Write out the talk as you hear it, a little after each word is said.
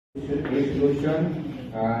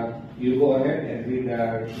Resolution, you go ahead and read the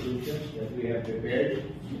resolution that we have prepared.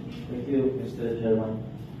 Thank you, Mr. Chairman.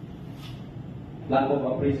 Plaque of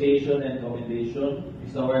appreciation and commendation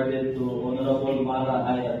is awarded to Honorable Marah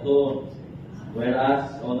Adtoon,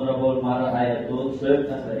 whereas Honorable Marah Adtoon served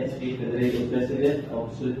as the SK Federated President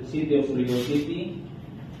of City of Surigao City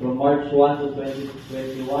from March 1 to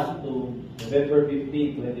 2021 to November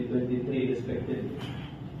 15, 2023 respectively.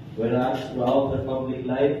 Whereas throughout her public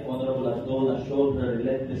life, Honorable Adtoon has shown her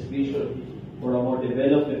relentless vision for a more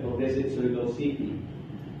developed and progressive Surigao City.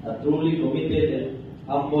 A truly committed and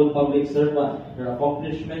humble public servant, her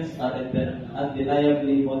accomplishments are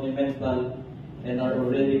undeniably monumental and are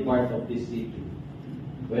already part of this city.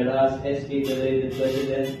 Whereas SK Federated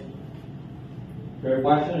President, her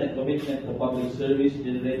passion and commitment to public service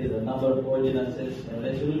generated a number of ordinances and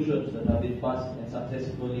resolutions that have been passed and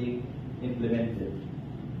successfully implemented.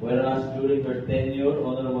 Whereas during her tenure,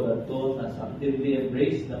 Honorable Adtoon has actively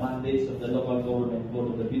embraced the mandates of the Local Government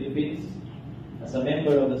Code of the Philippines as a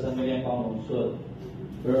member of the SANGGUNIAN Panlungsod.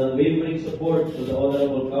 Her unwavering support to the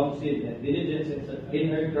Honorable Council and diligence in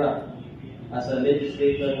her craft as a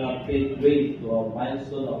legislator have paved way to a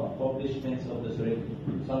milestone of accomplishments of the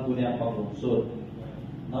SANGGUNIAN Panlungsod.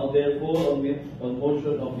 Now therefore, on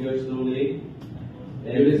motion of yours truly,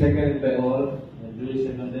 Duly seconded by all. Duly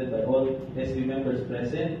seconded by all SB members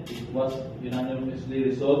present, it was unanimously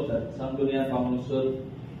resolved that the SANGGUNIAN Panlungsod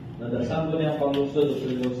of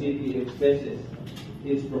Surigao City expresses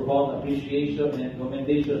its profound appreciation and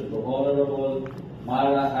commendation for Honorable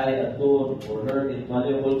Marah Adtoon for her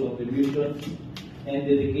invaluable contributions and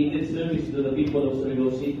dedicated service to the people of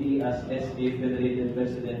Surigao City as SK Federated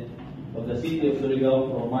President of the City of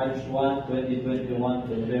Surigao from March 1, 2021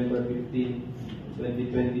 to November 15,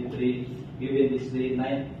 2023. Given this day,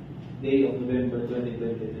 9th day of November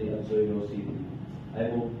 2023 at Surigao City.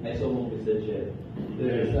 I so move, Mr. Chair.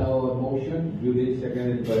 There is now a motion, duly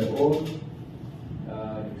seconded by all,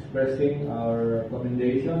 expressing our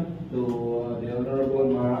commendation to the Honorable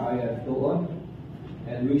Marah Adtoon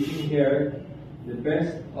and wishing her the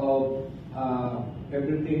best of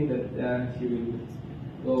everything that she will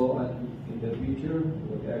go on in the future,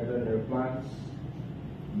 whatever her plans,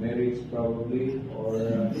 marriage probably, or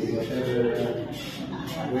whatever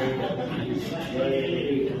way that she is going to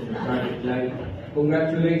be in her private life.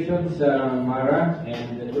 Congratulations, Marah,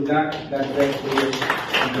 and good luck. God bless you in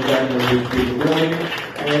the time that you will be growing.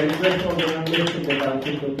 And I request all the members of the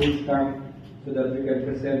council to please come so that we can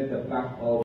present the plaque of